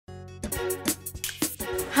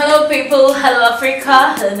Hello people, hello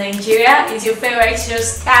Africa, hello Nigeria. It's your favorite show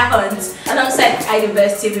Star Hunt alongside I the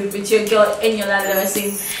Best TV with your girl Eniola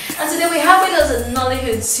Levesin. And today we have with us a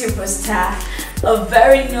Nollywood superstar, a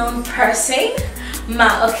very known person.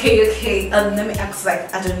 Okay, let me act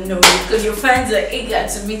like I don't know you because your fans are eager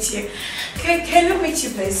to meet you. Can you meet you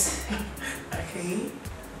please? Okay.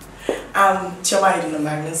 I'm Chioma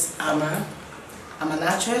Magnus Ama. I'm an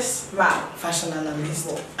actress, fashion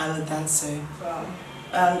analyst, and a dancer.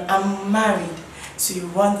 And I'm married to a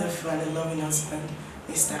wonderful and a loving husband,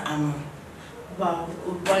 Mr. Ama. Wow, a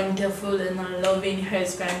wonderful and a loving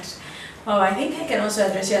husband. Wow, I think I can also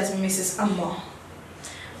address you as Mrs. Ama.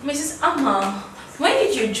 Mrs. Ama, when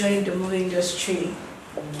did you join the movie industry?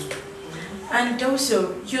 And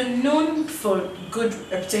also, you're known for good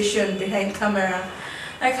reputation behind camera.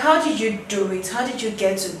 Like, how did you do it? How did you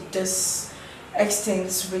get to this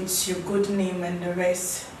extent with your good name and the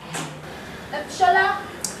rest? Shola?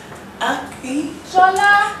 Okay.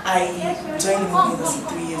 Shola? I joined the movie industry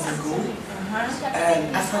 3 years ago.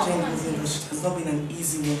 And after joining the movie industry, it has not been an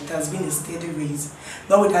easy work. It has been a steady race.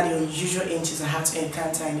 Not without the unusual inches I had to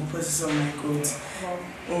encounter in the process of my growth.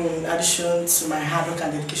 In addition to my hard work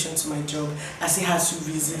and dedication to my job, I still have to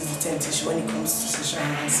resist the temptation when it comes to sexual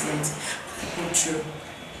harassment. Go through.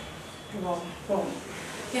 Wow.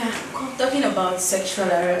 Yeah, talking about sexual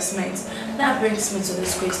harassment, that brings me to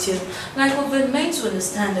this question. Like, we've been meant to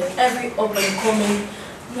understand that every up-and-coming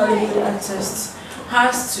Nollywood artist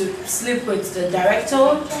has to sleep with the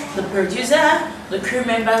director, the producer, the crew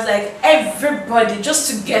members, like everybody, just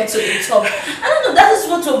to get to the top. I don't know, that is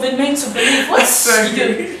what we've been meant to believe. What's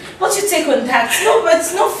your take on that? No, but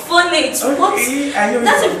it's not funny. It's okay,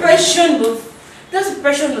 that's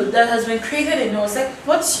impression that has been created in us. Like,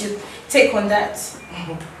 what's your take on that?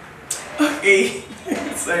 Okay,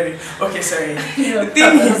 sorry. The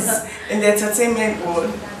thing is, in the entertainment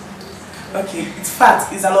world, okay, it's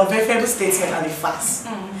fact. It's an unverifiable statement and a fact.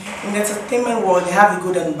 In the entertainment world, they have the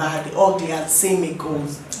good and bad. They all are the same make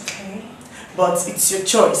goals. Okay. But it's your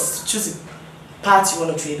choice to choose the path you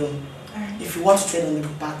want to trade on. If you want to trade on the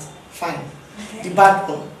good path, fine. Okay. The bad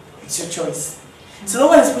one, it's your choice. So no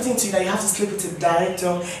one is putting to you that you have to sleep with a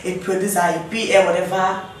director, a producer, a PM,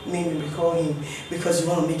 whatever name you call him, because you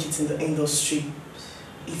want to make it in the industry.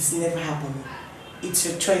 It's never happening. It's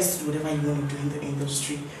your choice to do whatever you want to do in the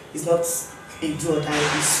industry. It's not a do or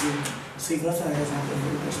die issue. So it's nothing that has happened in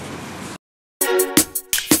the industry.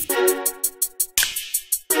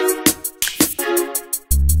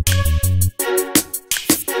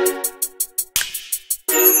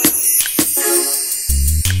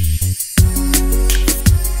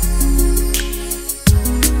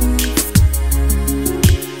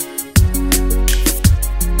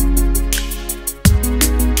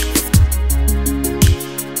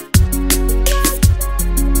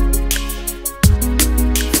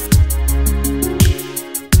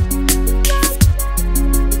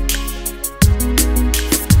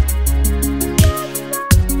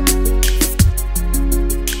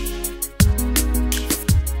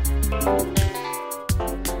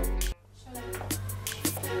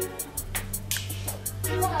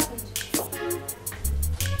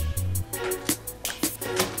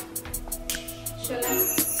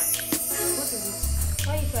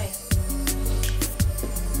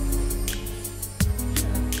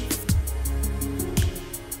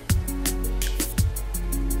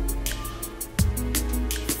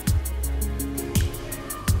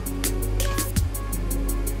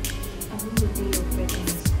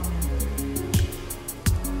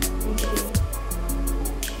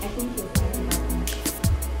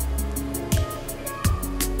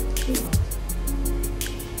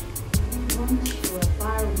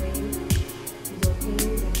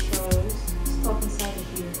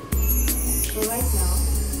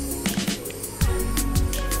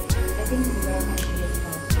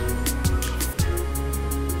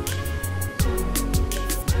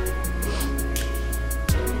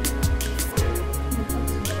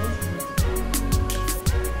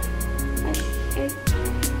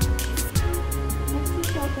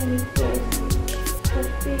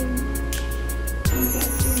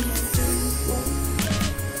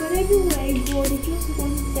 But everywhere I go, they just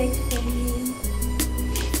want sex from me.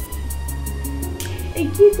 A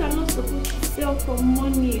kids are not supposed to sell for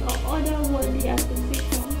money or other worldly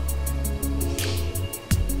acquisition.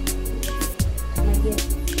 My dear,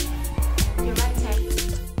 you're right,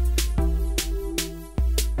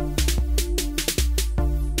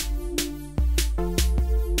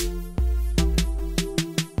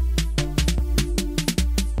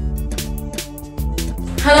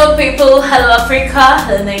 Hello people, hello Africa,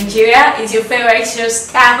 hello Nigeria. It's your favorite show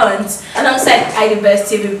Star Hunt alongside I the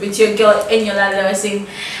Best TV with your girl Eniola Lawson.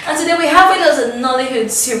 And today we have with us a Nollywood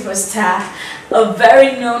superstar, a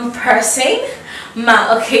very known person.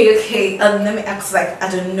 Okay, let me act like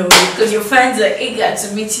I don't know you because your fans are eager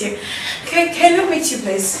to meet you. Okay, can you meet you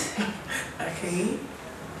please? Okay.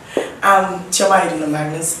 I'm Chioma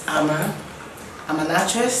Magnus Ama. I'm an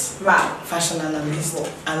actress, Wow. fashion analyst,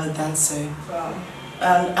 and a dancer. Wow.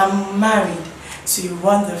 And I'm married to a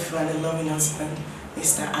wonderful and a loving husband,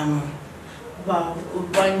 Mr. Ama. Wow, a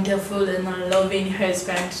wonderful and a loving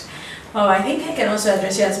husband. Wow, I think I can also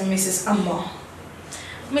address you as Mrs. Amma.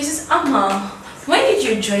 Mrs. Amma, when did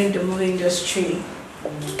you join the movie industry?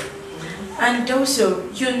 And also,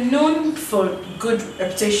 you're known for good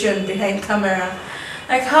reputation behind camera.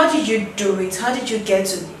 Like, how did you do it? How did you get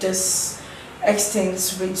to this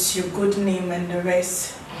extent with your good name and the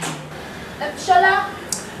rest? Shola?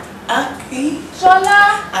 Okay.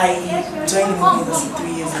 Shola? I joined the movie industry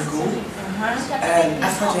 3 years ago. And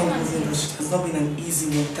after joining the movie industry, it's not been an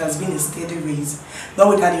easy work. It has been a steady race. Not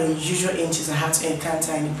without the unusual inches I had to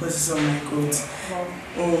encounter in the process of my growth.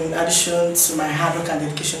 In addition to my hard work and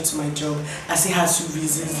dedication to my job, I still have to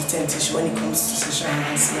resist the temptation when it comes to sexual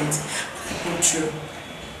harassment. I go through.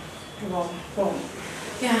 Wow.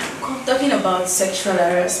 Yeah, talking about sexual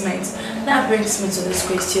harassment, that brings me to this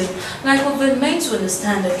question. Like, we've been meant to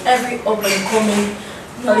understand that every up-and-coming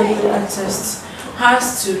Nollywood artist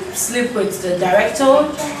has to sleep with the director,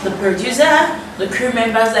 the producer, the crew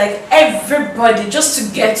members, like everybody, just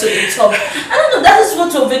to get to the top. I don't know, that is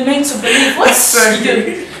what we've been meant to believe. What's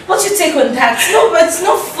your take on that? No, but it's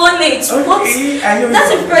not funny. It's okay, I know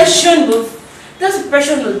that's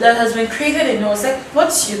impression that has been created in us. Like,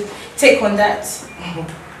 what's your take on that?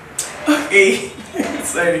 Okay,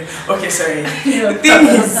 sorry. The thing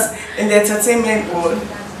is, in the entertainment world,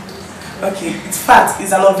 okay, it's fact.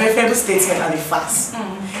 It's an unverifiable statement and a fact.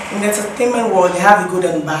 In the entertainment world, they have the good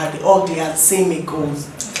and bad. They are the same it goes.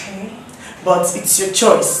 Okay. But it's your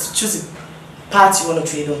choice to choose the part you want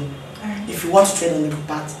to trade on. If you want to trade on the good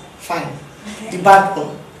part, fine. Okay. The bad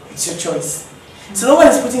one, it's your choice. So no one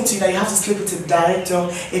is putting to you that you have to sleep with a director,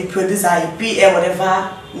 a producer, a PM,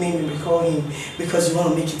 whatever name you recall him, because you want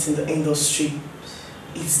to make it in the industry.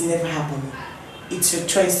 It's never happening. It's your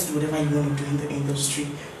choice to do whatever you want to do in the industry.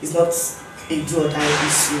 It's not a do or die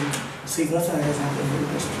issue. So it's nothing that has happened in the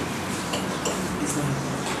industry. It's not.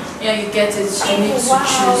 Yeah, you get it. You need to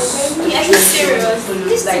Wow, choose. baby, are you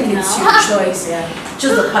serious? Like, it's your choice. Yeah.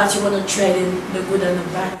 Choose the part you want to tread in, the good and the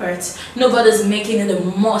bad parts. Nobody's making it a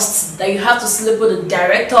must that you have to sleep with a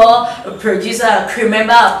director, a producer, a crew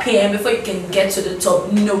member, a PM before you can get to the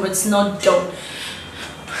top. No, it's not done.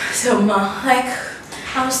 So, like,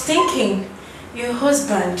 I was thinking, your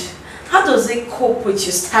husband, how does he cope with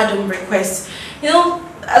your stardom request? You know,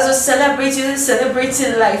 as a celebrity,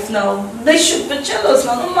 celebrating life now, they should be jealous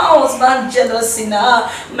now. No, my husband jealousy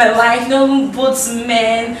now. My wife, both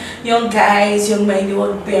men, young guys, young men, they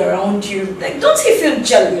want to be around you. Like, don't he feel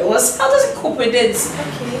jealous? How does he cope with it?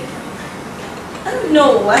 Okay. I don't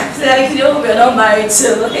know. Like, we're not married,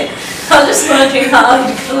 so I'm just wondering how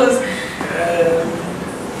it goes.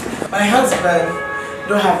 My husband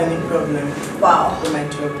don't have any problem. Wow. With my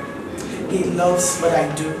job. He loves what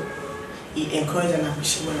I do. He encourages and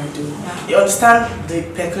appreciates what I do. He understands the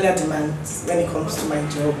peculiar demands when it comes to my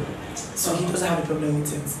job. So he doesn't have a problem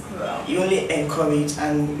with it. Wow. He only encourages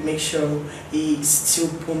and makes sure he still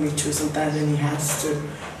pull me through sometimes when he has to.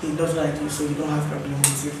 He loves what I do, so he don't have a problem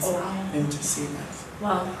with it. Oh, wow. Let me just say that.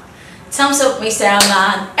 Wow. Thumbs up, Mr.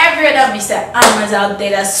 Amma, and every other Mr. Ammas out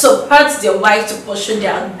there that supports their wife to pursue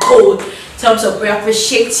their goal. Thumbs up, we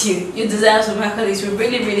appreciate you. You deserve some accolades. We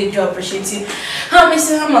really do appreciate you.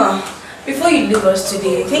 Mr. Amma, before you leave us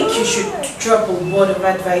today, I think you should drop a word of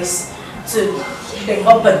advice to the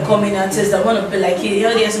up and coming artists that want to be like you.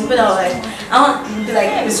 There's some people that are like, I want to be like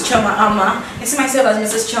Mrs. Chioma Amma. I see myself as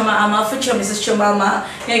Mrs. Chioma Amma, future Mrs. Chioma Amma.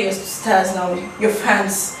 Your stars now, your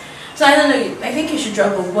fans. So I don't know, I think you should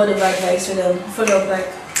drop a word of advice for them, follow up like.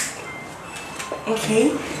 Okay,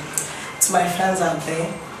 to my fans out there,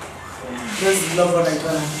 those love what I do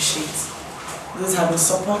and appreciate. Those have been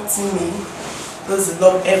supporting me. Those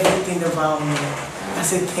love everything about me. I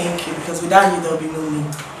say thank you, because without you there will be no me.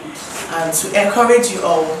 And to encourage you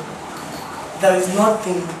all, there is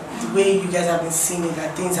nothing, the way you guys have been seeing it,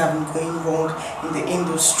 that things have been going wrong in the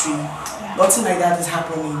industry. Nothing like that is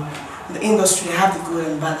happening. In the industry, they have the good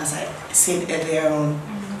and bad, as I said earlier on.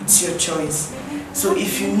 It's your choice. So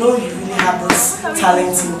if you know you really have this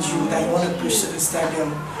talent in you that you want to push to the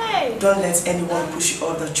stadium, don't let anyone push you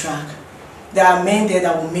off the track. There are men there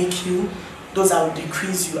that will make you, those that will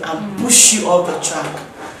decrease you and push you off the track.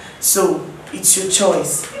 So it's your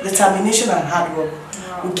choice. Determination and hard work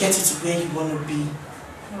will get you to where you want to be.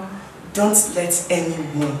 Don't let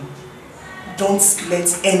anyone, don't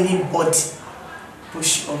let anybody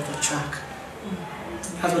push you off the track.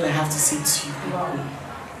 That's what I have to say to you people.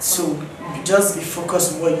 So just be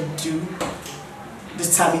focused on what you do.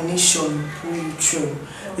 Determination will pull you through.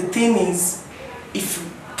 The thing is, if you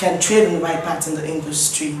can trade on the right path in the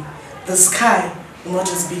industry, the sky will not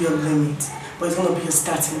just be your limit, but it's going to be your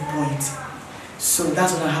starting point. So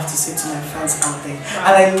that's what I have to say to my fans out there.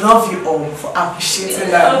 And I love you all for appreciating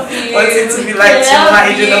that. Wanting to be like Chima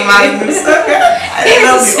in the Magnus. I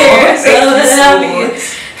love you all.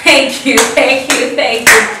 Thank you so much.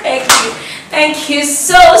 Thank you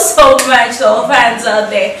so much to all fans out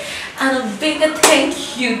there. And a bigger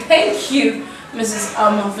thank you, Mrs.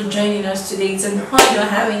 Alma, for joining us today. It's an honor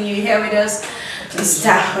having you here with us.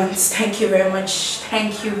 Star Hunts, thank you very much.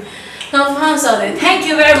 Thank you. Now fans out there, thank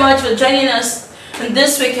you very much for joining us in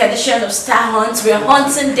this week's edition of Star Hunts. We are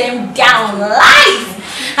hunting them down live.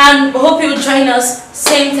 And hope you'll join us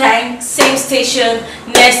same time, same station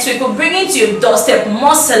next week. We'll bring into your doorstep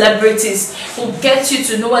more celebrities. We'll get you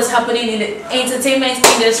to know what's happening in the entertainment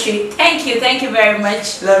industry. Thank you very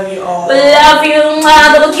much. Love you all. We love you.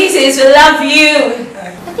 Double kisses. We love you.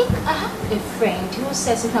 I think I have a friend who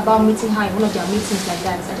said something about meeting her in one of their meetings like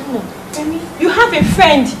that. I don't know. Remy, you have a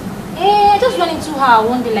friend? I just run into her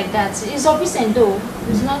one day like that. It's of recent though.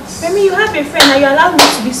 It's not. Remy, you have a friend and you allow me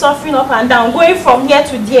to be suffering up and down, going from here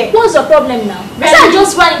to there. What's your problem now? Remy, I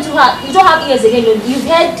just ran into her. You don't have ears again. You've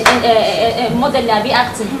heard Mother Labi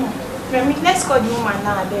acting. Remy, let's call the woman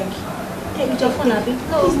now, I beg. Take your phone, Abi.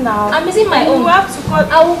 No. Please now. I'm using my own. You have to call.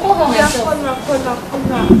 I will call her myself. Call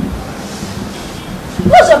her.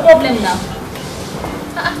 What's your problem now?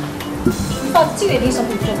 In fact, see, you're doing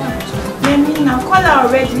something to her. Remy, now call her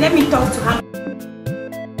already. Let me talk to her.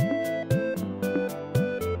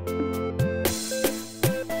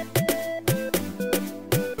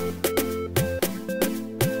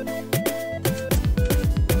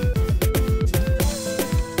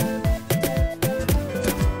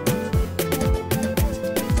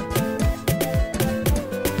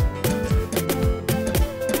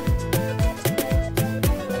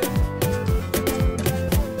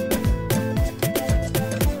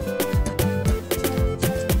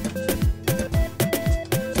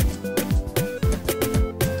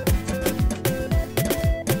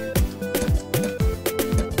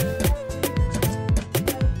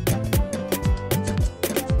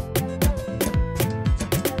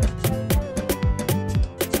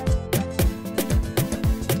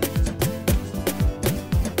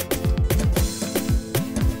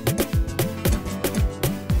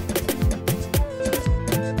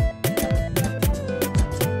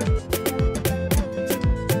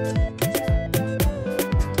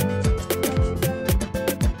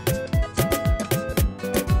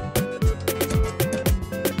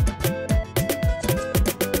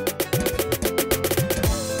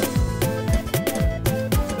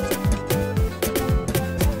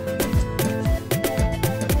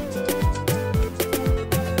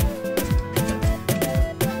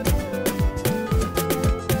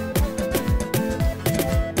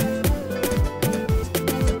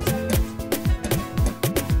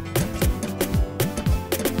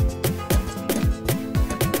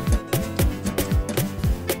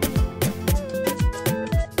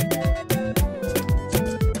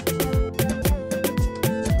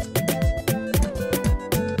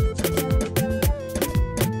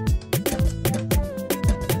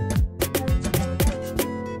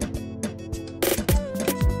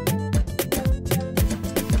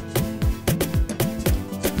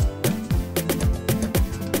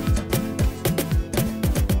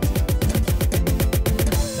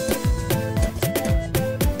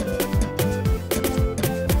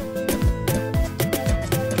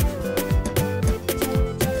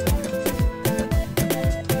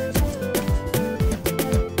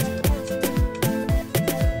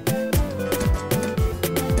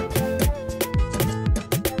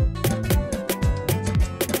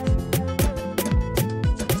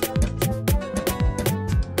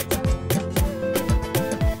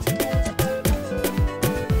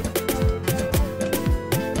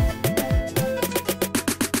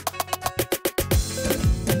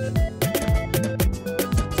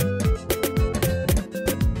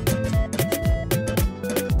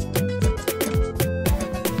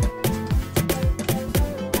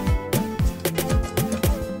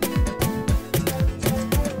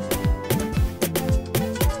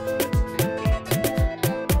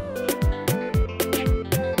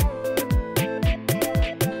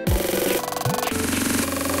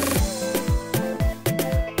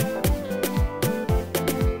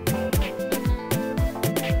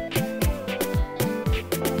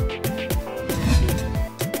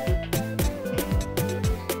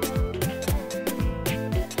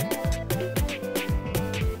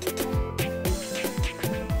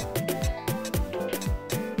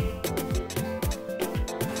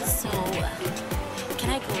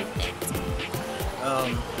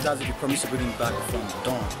 That's if you promise to bring him back from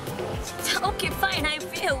dawn. Okay, fine, I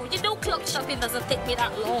will. You know, clock shopping doesn't take me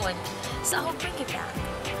that long. So I'll bring it back.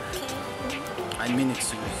 Okay? I mean it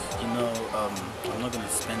serious. You know, I'm not gonna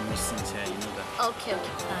spend much cents here, you know that. Okay,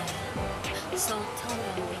 fine. So tell me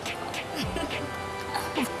when we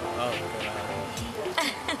Oh,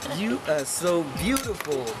 God. You are so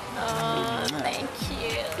beautiful. Oh, thank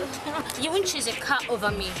you. You wouldn't choose a car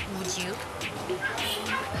over me, would you?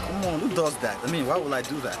 Come on, who does that? I mean, why would I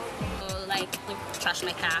do that? Like, you trash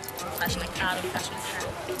my car, trash my car, trash my car.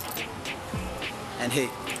 And hey,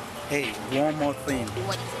 one more thing.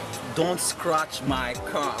 What is it? Don't scratch my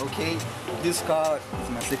car, okay? This car is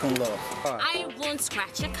my second love. I won't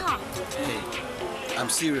scratch your car. Hey, I'm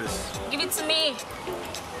serious. Give it to me.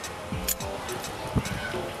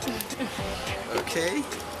 Okay?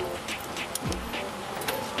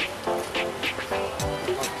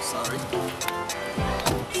 Oh, sorry.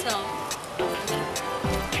 So,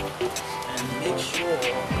 And make sure,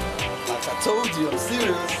 like I told you, I'm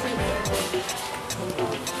serious.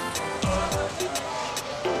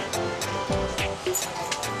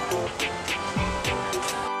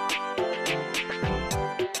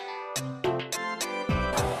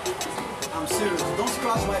 I'm serious. Don't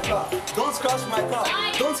scratch my car. Don't scratch my car.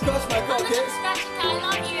 Don't scratch my car, I'm okay? not scratch your car. I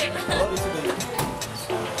love you. Love you too, baby.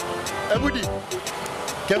 Everybody,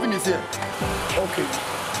 Kevin is here. Okay.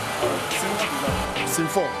 Scene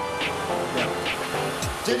 4. Yeah.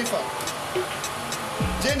 Jennifer.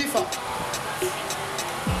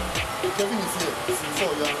 Kevin is here. Scene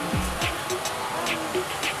 4, you are on it.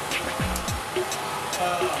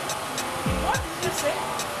 What did you say?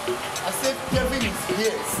 I said Kevin is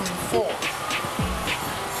here. Scene 4.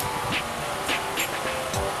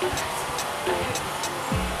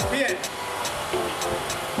 Here.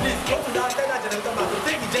 Please go to that, tell that generator man to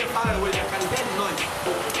take the jet far away. I can hear the noise.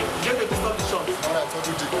 It's going to disturb the shots. Alright, what do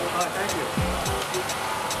you do? Alright, thank you.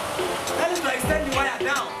 Tell him to extend the wire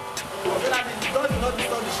down so that the doors do not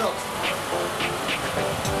disturb the shots.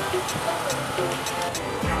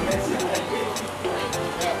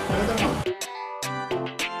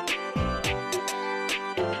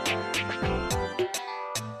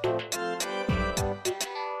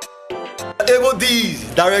 Able D's,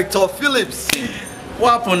 Director Phillips.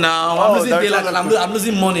 What happened now? Oh, I'm losing daylight and I'm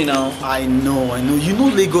losing money now. I know. You know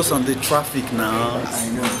Lagos and the traffic now. I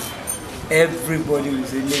know. Everybody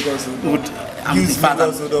is in Lagos Would use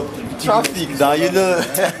Lagos up. Traffic now, you know.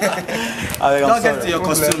 Don't get to your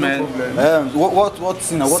costume, man. What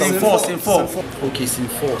scene? What Scene 4, scene 4. Okay, scene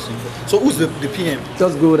 4. So who's the PM?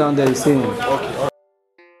 Just go down there, you see him. Okay, all right.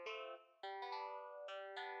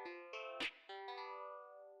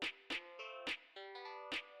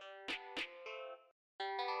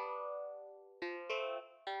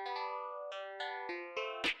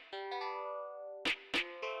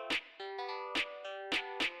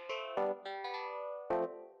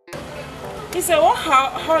 He's a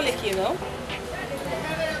workaholic, you know.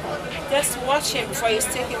 Just watch him before he's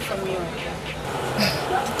taken from you.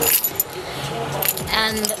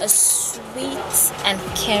 And a sweet and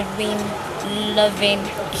caring, loving,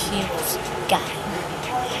 cute guy.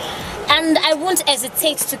 And I won't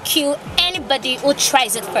hesitate to kill anybody who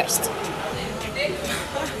tries it first.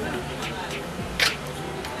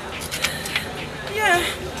 Yeah.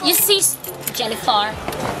 You see, Jennifer,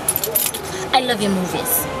 I love your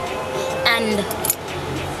movies. And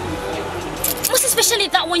most especially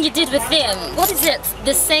that one you did with him. What is it?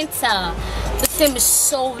 The Center. The film is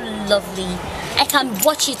so lovely. I can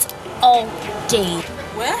watch it all day.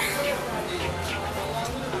 Well,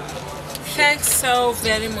 thanks so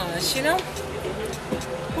very much, you know.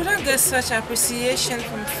 We don't get such appreciation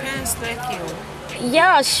from fans like you.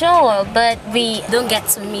 Yeah, sure, but we don't get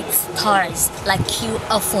to meet stars like you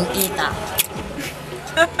often either.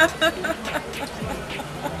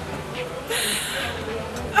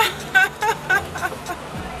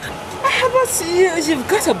 How about you? You've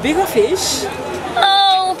got a bigger fish.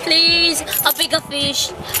 Oh, please. A bigger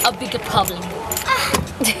fish, a bigger problem.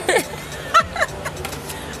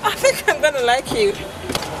 I think I'm gonna like you.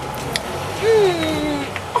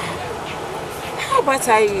 How about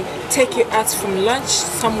I take you out from lunch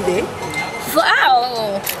someday?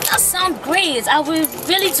 Wow, that sounds great. I will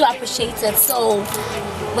really do appreciate it. So,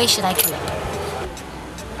 when should I go?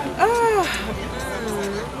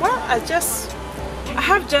 Well, I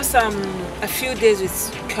have just a few days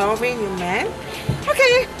with Calvin, your man.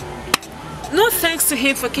 Okay. No thanks to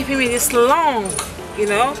him for keeping me this long, you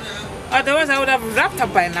know. Otherwise, I would have wrapped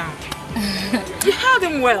up by now. You held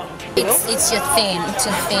him well. It's your thing. It's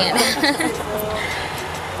your thing.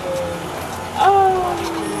 Oh.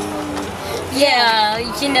 Yeah,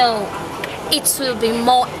 you know, it will be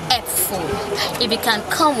more helpful if you can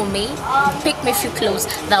come with me, pick me a few clothes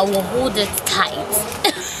that will hold it tight.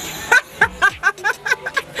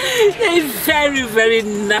 You're a very, very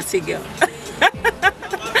naughty girl.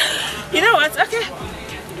 You know what? Okay.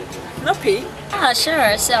 No pay. Ah,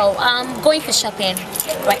 sure. So I'm going for shopping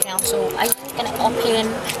right now. So are you gonna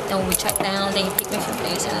open? Then we check down. Then you pick me a few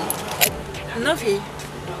places. No pay.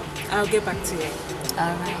 I'll get back to you.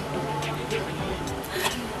 All right.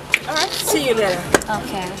 All right. See you later.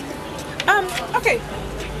 Okay. Okay.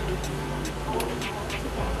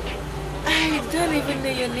 I don't even know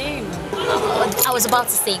your name. I was about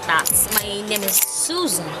to say that. My name is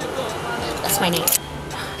Susan. That's my name.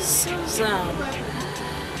 Susan.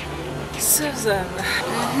 Susan.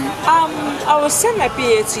 I will send my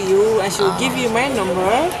PA to you and she will give you my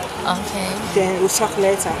number. Okay. Then we'll talk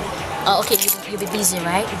later. Okay, you'll be busy,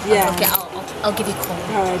 right? Yeah. Okay, I'll give you a call.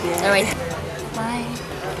 All right, yeah. All right. Bye.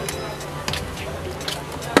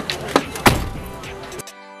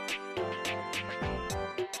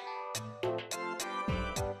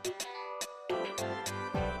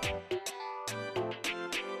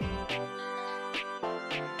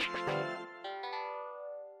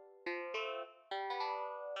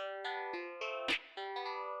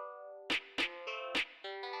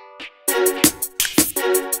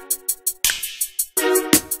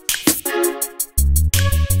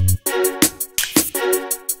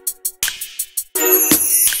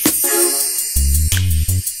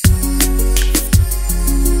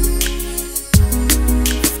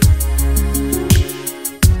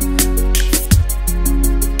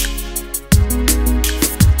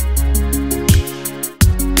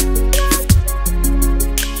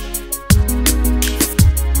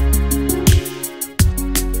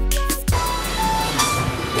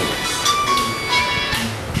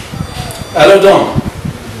 Hello, Don.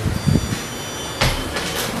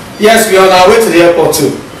 Yes, we are on our way to the airport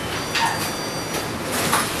too.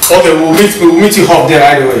 Okay, we'll meet you up there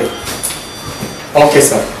right away. Okay,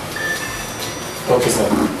 sir. Okay, sir.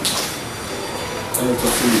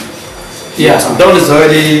 Yeah, Don is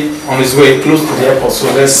already on his way close to the airport, so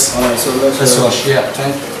let's rush. Yeah,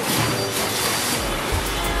 thank you.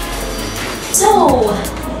 So,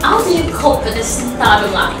 how do you cope with this style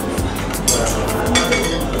of life?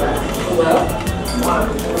 Well,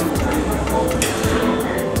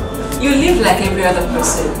 you live like every other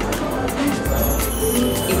person.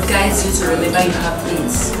 It guides you to remember you have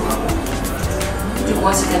things. The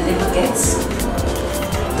ones you can never get,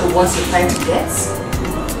 the ones you try to get,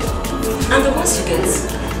 and the ones you get.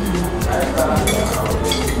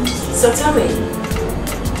 So tell me,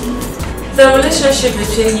 the relationship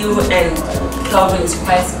between you and Calvin is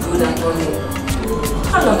quite good and bonding.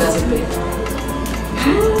 How long has it been?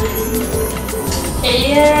 A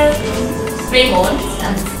year, 3 months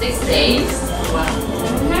and 6 days. Wow.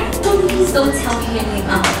 Please don't tell him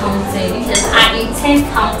I'm counting because I intend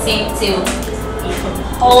counting till he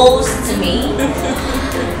proposed to me.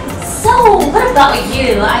 So, what about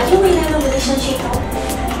you? Are you in a relationship?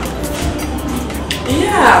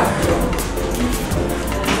 Yeah.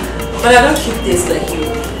 But I don't keep this like you.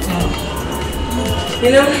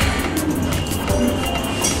 You know,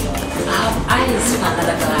 I have eyes for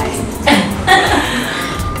another guy.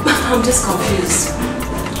 I'm just confused.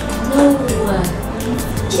 No,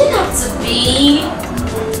 you don't have to be.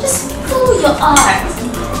 Just follow your heart,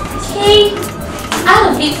 okay? Out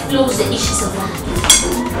of it flows the issues of life.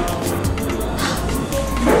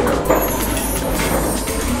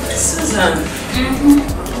 Susan.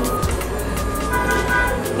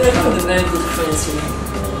 We're going to be very good friends, you know.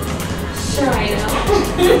 Sure, I know.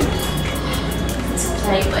 It's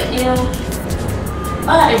okay, but you know,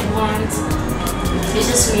 all I want is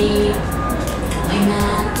just me, my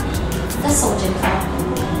man. That's all, Jennifer.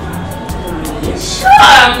 Sure.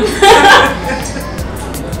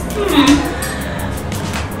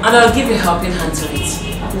 And I'll give you a helping hand to it.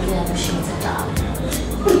 I really appreciate that.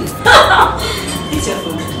 Eat your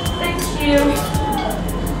food. Thank you.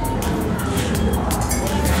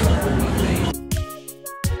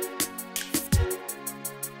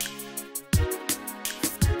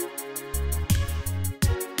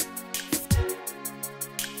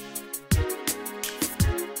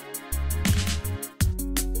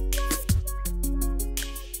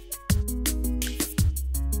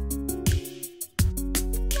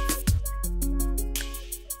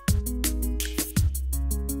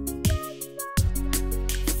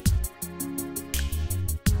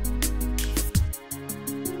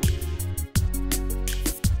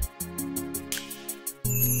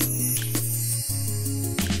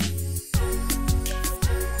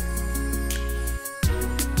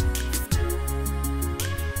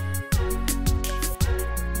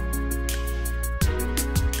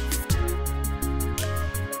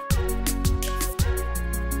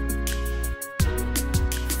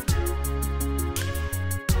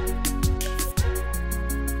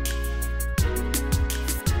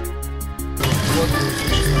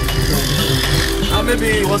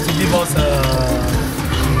 Maybe he wants to give us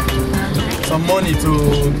some money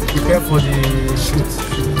to prepare for the shoot.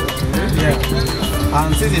 Yeah.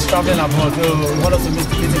 And since he's traveling abroad, so we want us to meet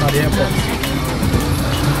him at the airport.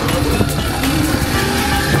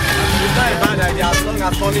 It's not a bad idea as long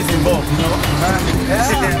as money is involved, you know?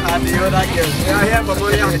 Yeah. And the other girls. We are here for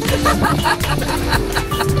money.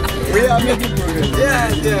 We are making progress. Yeah,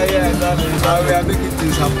 exactly. We are making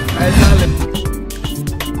things happen. Exactly.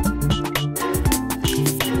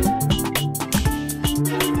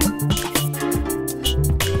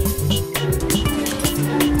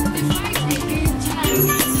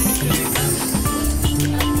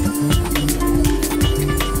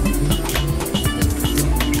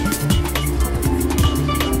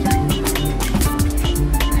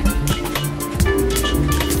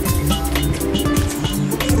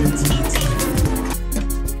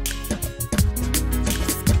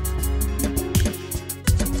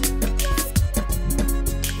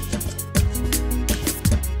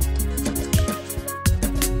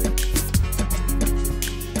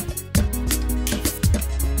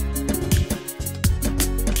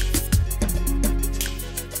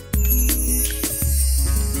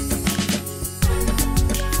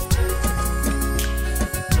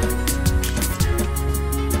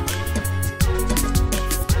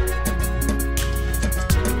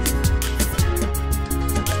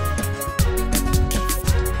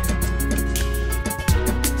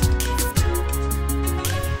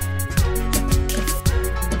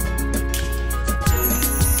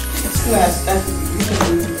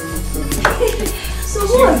 So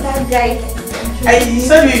who was that guy? I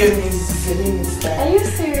saw you your name is Are you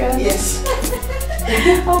serious? Yes.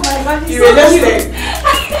 Oh my god, he's You were so just cute. there.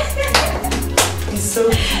 He's so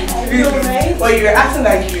cute. I know, right? Well, you were acting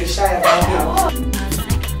like you were shy about him.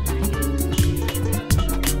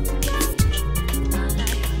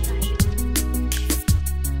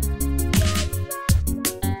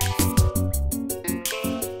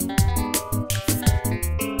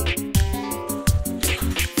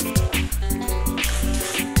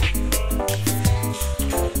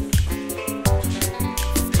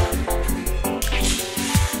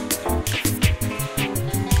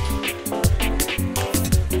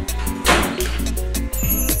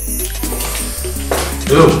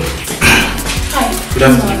 Hello. Hi. Good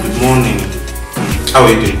afternoon. Good morning. How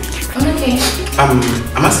are you doing? I'm okay.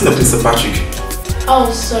 I'm asking the Mr. Patrick.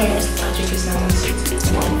 Oh, sorry, Mr. Patrick is not on seat.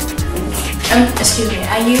 Excuse me,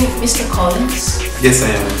 are you Mr. Collins? Yes,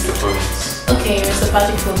 I am Mr. Collins. Okay, Mr.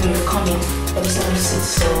 Patrick told me you're coming, but he's not on seat,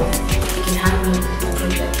 so you can handle the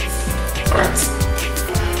project. Alright.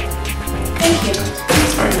 Thank you.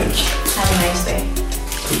 Alright then. Have a nice day.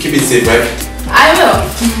 You keep it safe, right? I will.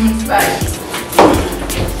 Bye.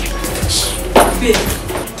 Babe,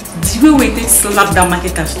 the way we take slap that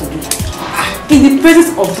market cash to me in the presence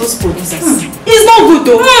of those producers, it's not good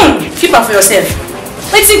though. Keep up for yourself.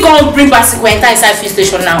 Let's see, go bring back Sequenta inside Fish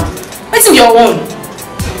Station now. Let's see your own.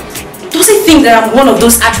 Does he think that I'm one of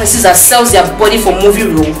those actresses that sells their body for movie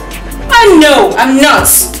role? No, I'm not.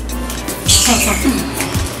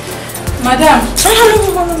 Madam,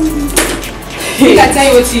 Hey. I tell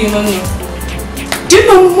you what you know. Do you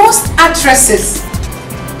know most actresses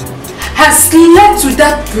has slept with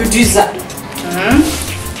that producer,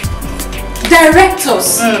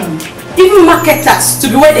 directors, even marketers to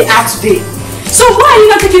be where they are today. So why are you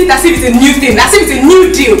not taking it as if it's a new thing, as if it's a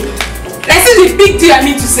new deal? As if it's a big deal I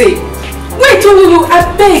mean to say. Wait, I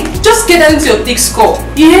beg, just get that into your thick skull.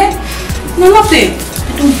 Yeah? No, nothing.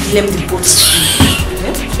 I don't blame the both of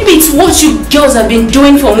you. Maybe it's what you girls have been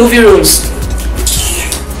doing for movie roles.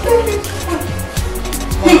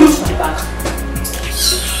 My back.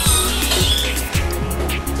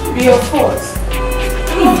 be your fault.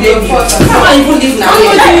 Be your fault. Come on, even leave now.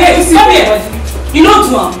 Come here. You know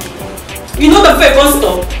Duma. You know the fair won't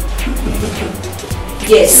stop.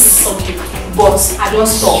 Yes. Okay. But I don't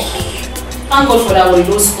stop. Thank God for that one. You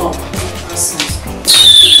don't stop.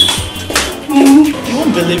 You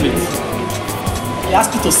won't believe it. He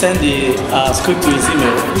asked me to send the script to his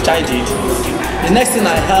email, which I did. The next thing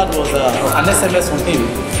I heard was an SMS from him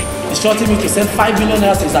instructing me to send 5 million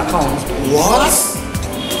naira to his account. What?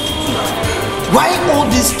 Why all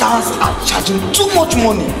these stars are charging too much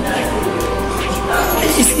money?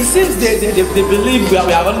 It seems they believe we are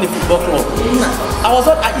running a football club. I was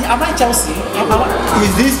not. Am I Chelsea?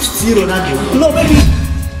 Is this still Ronaldo? No, maybe.